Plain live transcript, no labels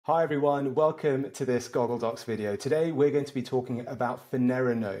Hi everyone, welcome to this GoggleDocs video. Today we're going to be talking about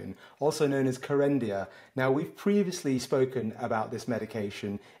Finerenone, also known as Kerendia. Now we've previously spoken about this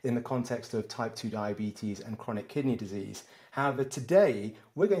medication in the context of type 2 diabetes and chronic kidney disease. However, today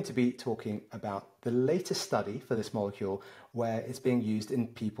we're going to be talking about the latest study for this molecule where it's being used in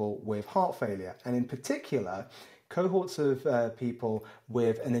people with heart failure, and in particular cohorts of people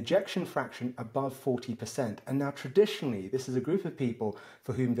with an ejection fraction above 40%. And now traditionally, this is a group of people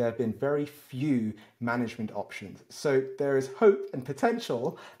for whom there have been very few management options. So there is hope and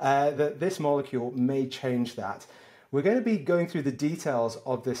potential that this molecule may change that. We're going to be going through the details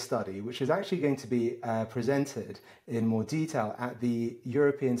of this study, which is actually going to be presented in more detail at the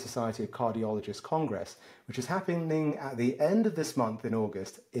European Society of Cardiology Congress, which is happening at the end of this month in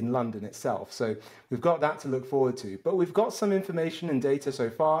August in London itself. So we've got that to look forward to, but we've got some information and data so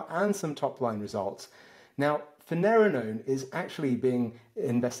far and some top-line results. Now, Finerenone is actually being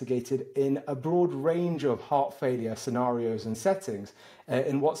investigated in a broad range of heart failure scenarios and settings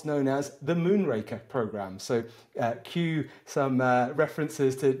in what's known as the Moonraker program. So cue some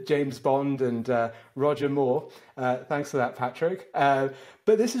references to James Bond and Roger Moore. Thanks for that, Patrick. But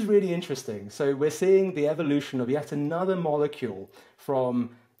this is really interesting. So we're seeing the evolution of yet another molecule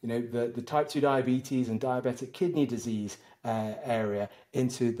from the type 2 diabetes and diabetic kidney disease area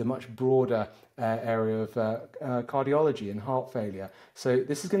into the much broader area of cardiology and heart failure. So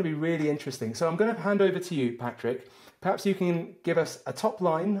this is going to be really interesting. So I'm going to hand over to you, Patrick. Perhaps you can give us a top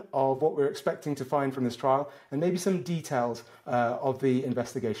line of what we're expecting to find from this trial and maybe some details of the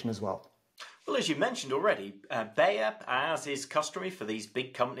investigation as well. Well, as you mentioned already, Bayer, as is customary for these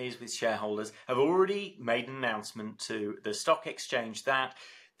big companies with shareholders, have already made an announcement to the stock exchange that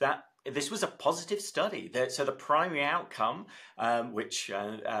this was a positive study. So the primary outcome,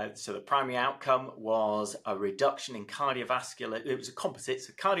 was a reduction in cardiovascular. It was a composite,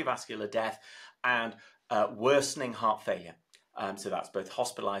 so cardiovascular death and worsening heart failure. So that's both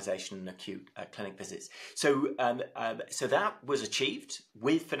hospitalization and acute clinic visits. So that was achieved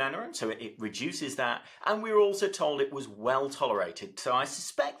with Finerenone, so it reduces that. And we were also told it was well tolerated. So I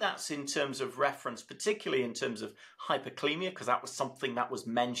suspect that's in terms of reference, particularly in terms of hyperkalemia, because that was something that was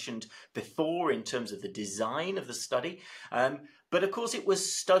mentioned before in terms of the design of the study. But of course, it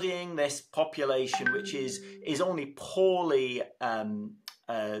was studying this population, which is only poorly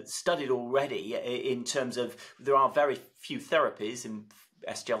studied already in terms of there are very few therapies, and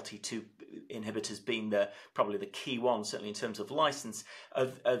SGLT2 inhibitors being probably the key one, certainly in terms of license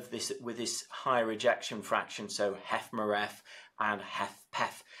of this with this higher ejection fraction, so HFmrEF and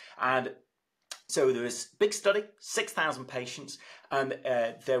HFpEF. And so there was a big study, 6,000 patients, and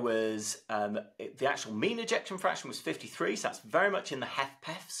there was the actual mean ejection fraction was 53, so that's very much in the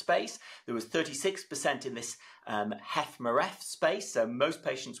HFpEF space. There was 36% in this HFmrEF space, so most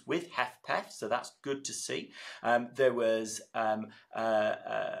patients with HFpEF, so that's good to see. There was,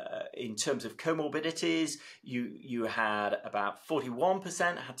 in terms of comorbidities, you had about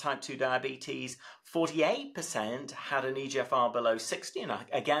 41% had type 2 diabetes, 48% had an EGFR below 60, and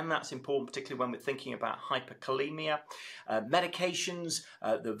again, that's important, particularly when we're thinking about hyperkalemia. Medications,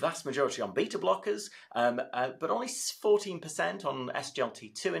 the vast majority on beta blockers, but only 14% on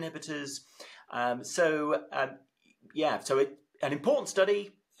SGLT2 inhibitors. So an important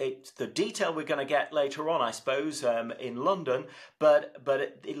study. It's the detail we're going to get later on, I suppose, in London, but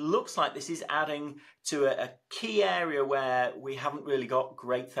it looks like this is adding to a key area where we haven't really got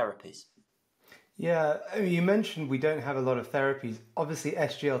great therapies. Yeah, I mean, you mentioned we don't have a lot of therapies. Obviously,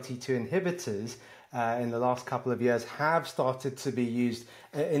 SGLT2 inhibitors in the last couple of years have started to be used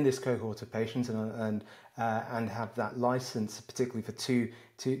in this cohort of patients and have that license, particularly for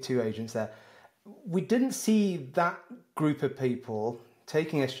two agents there. We didn't see that group of people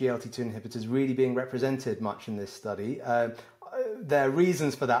taking SGLT2 inhibitors really being represented much in this study. There are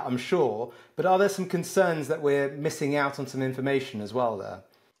reasons for that, I'm sure, but are there some concerns that we're missing out on some information as well there?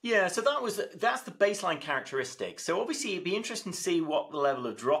 Yeah, so that's the baseline characteristic. So obviously it'd be interesting to see what the level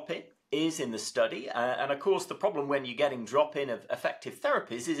of drop-in is in the study, and of course the problem when you're getting drop-in of effective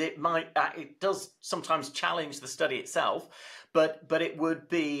therapies is it does sometimes challenge the study itself, but it would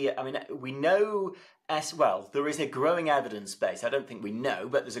be, I mean, we know there is a growing evidence base. I don't think we know,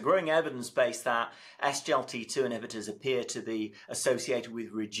 but there's a growing evidence base that SGLT2 inhibitors appear to be associated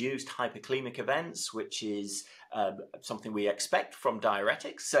with reduced hyperkalemic events, which is something we expect from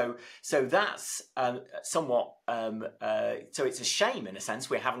diuretics. So that's somewhat. So it's a shame in a sense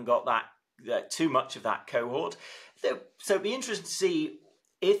we haven't got that too much of that cohort. So it'd be interesting to see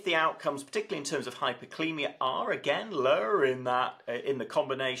if the outcomes, particularly in terms of hyperkalemia, are again lower in the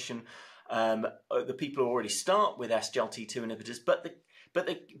combination. The people who already start with SGLT2 inhibitors, but but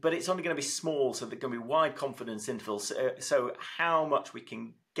it's only going to be small, so there's going to be wide confidence intervals. So how much we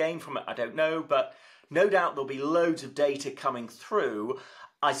can gain from it, I don't know, but no doubt there'll be loads of data coming through.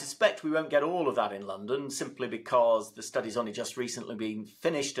 I suspect we won't get all of that in London, simply because the study's only just recently been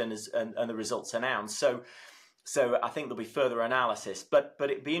finished and the results announced. So I think there'll be further analysis, but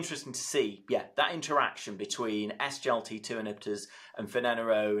it'd be interesting to see, that interaction between SGLT2 inhibitors and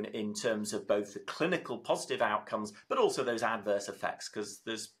Finerenone in terms of both the clinical positive outcomes, but also those adverse effects, because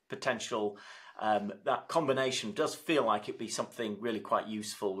there's potential. That combination does feel like it'd be something really quite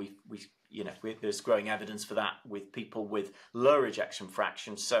useful. There's growing evidence for that with people with lower ejection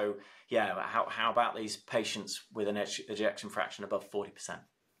fraction. So how about these patients with an ejection fraction above 40%?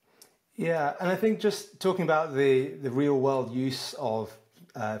 Yeah, and I think just talking about the real world use of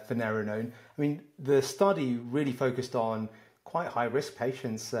Finerenone, I mean, the study really focused on quite high risk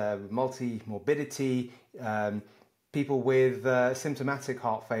patients with multi-morbidity, people with symptomatic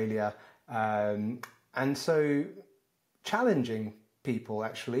heart failure, and so challenging people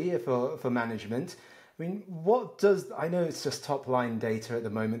actually for management. I mean, I know it's just top line data at the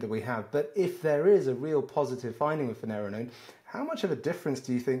moment that we have, but if there is a real positive finding with Finerenone, how much of a difference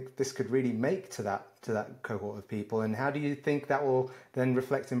do you think this could really make to that cohort of people, and how do you think that will then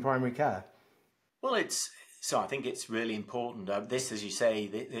reflect in primary care? Well, I think it's really important. This, as you say,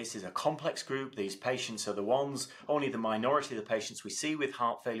 this is a complex group. These patients are only the minority of the patients we see with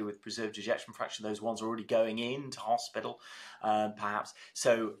heart failure with preserved ejection fraction. Those ones are already going into hospital, perhaps.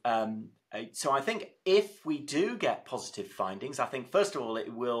 So I think if we do get positive findings, I think first of all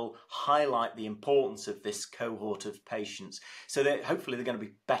it will highlight the importance of this cohort of patients, so that hopefully they're going to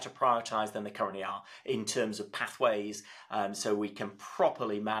be better prioritised than they currently are in terms of pathways, so we can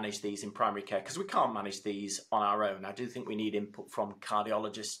properly manage these in primary care, because we can't manage these on our own. I do think we need input from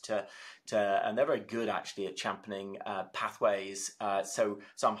cardiologists and they're very good actually at championing pathways. So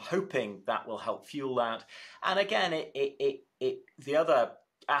I'm hoping that will help fuel that. And again, the other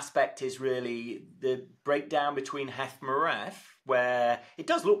aspect is really the breakdown between HFmrEF, where it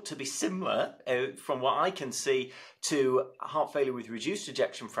does look to be similar from what I can see to heart failure with reduced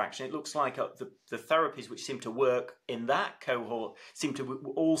ejection fraction. It looks like the therapies which seem to work in that cohort seem to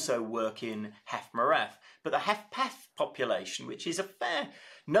also work in HFmrEF. But the HFpEF population, which is a fair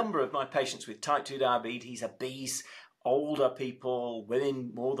number of my patients with type 2 diabetes, obese, older people,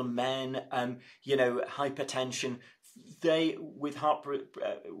 women more than men, hypertension, they with heart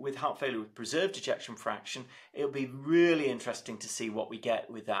failure with preserved ejection fraction, it'll be really interesting to see what we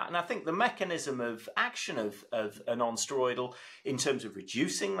get with that. And I think the mechanism of action of a non-steroidal in terms of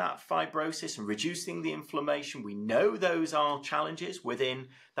reducing that fibrosis and reducing the inflammation, we know those are challenges within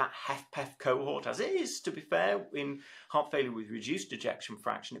that HFpEF cohort, as it is, to be fair, in heart failure with reduced ejection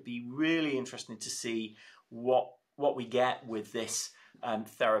fraction. It'd be really interesting to see what we get with this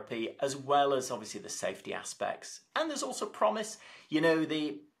therapy, as well as obviously the safety aspects. And there's also promise.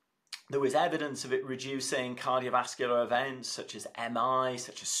 There was evidence of it reducing cardiovascular events such as MI,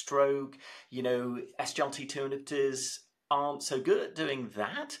 such as stroke. SGLT2 inhibitors aren't so good at doing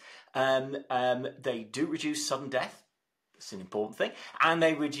that. They do reduce sudden death. It's an important thing, and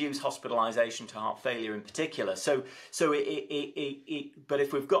they reduce hospitalisation to heart failure in particular. But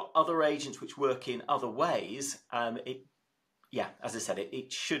if we've got other agents which work in other ways, as I said,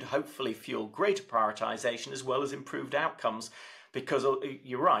 it should hopefully fuel greater prioritisation as well as improved outcomes, because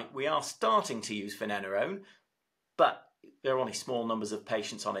you're right, we are starting to use Finerenone, but there are only small numbers of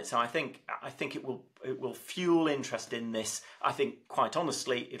patients on it. So I think it will fuel interest in this. I think, quite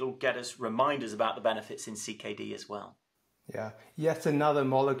honestly, it'll get us reminders about the benefits in CKD as well. Yeah, yet another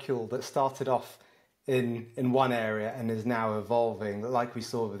molecule that started off in one area and is now evolving, like we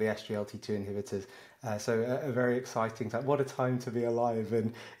saw with the SGLT2 inhibitors. So a very exciting time. What a time to be alive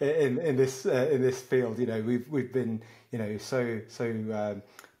in this field. We've been so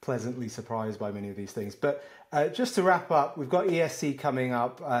pleasantly surprised by many of these things. But just to wrap up, we've got ESC coming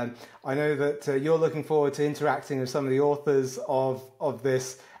up. I know that you're looking forward to interacting with some of the authors of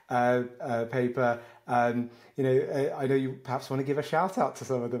this paper. I know you perhaps want to give a shout out to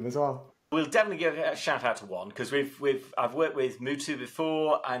some of them as well. We'll definitely give a shout out to one, because I've worked with Mutu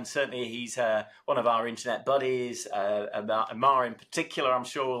before, and certainly he's one of our internet buddies. Amar in particular, I'm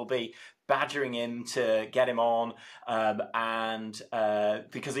sure, will be badgering him to get him on, and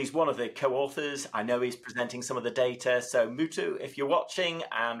because he's one of the co-authors, I know he's presenting some of the data. So Mutu, if you're watching,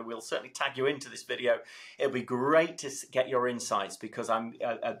 and we'll certainly tag you into this video, it'll be great to get your insights, because I'm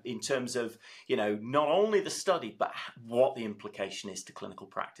in terms of, you know, not only the study but what the implication is to clinical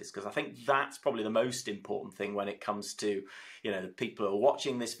practice, because I think that's probably the most important thing when it comes to, you know, the people who are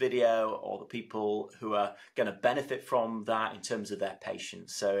watching this video or the people who are going to benefit from that in terms of their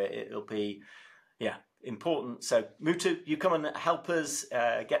patients. So it'll be, yeah, important. So Mutu, you come and help us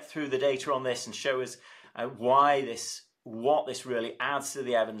get through the data on this and show us what this really adds to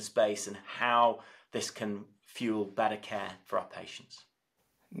the evidence base and how this can fuel better care for our patients.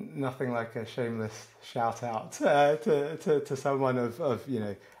 Nothing like a shameless shout out to someone of you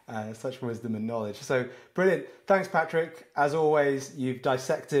know, such wisdom and knowledge. So brilliant. Thanks, Patrick. As always, you've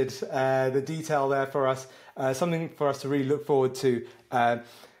dissected the detail there for us. Something for us to really look forward to.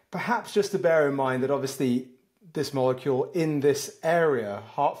 Perhaps just to bear in mind that obviously this molecule in this area,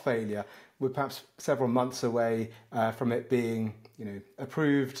 heart failure, we're perhaps several months away from it being, you know,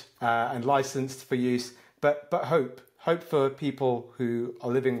 approved and licensed for use. But hope for people who are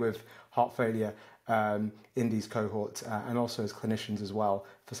living with heart failure in these cohorts, and also as clinicians as well,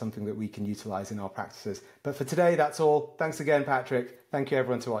 for something that we can utilise in our practices. But for today, that's all. Thanks again, Patrick. Thank you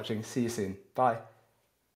everyone for watching. See you soon. Bye.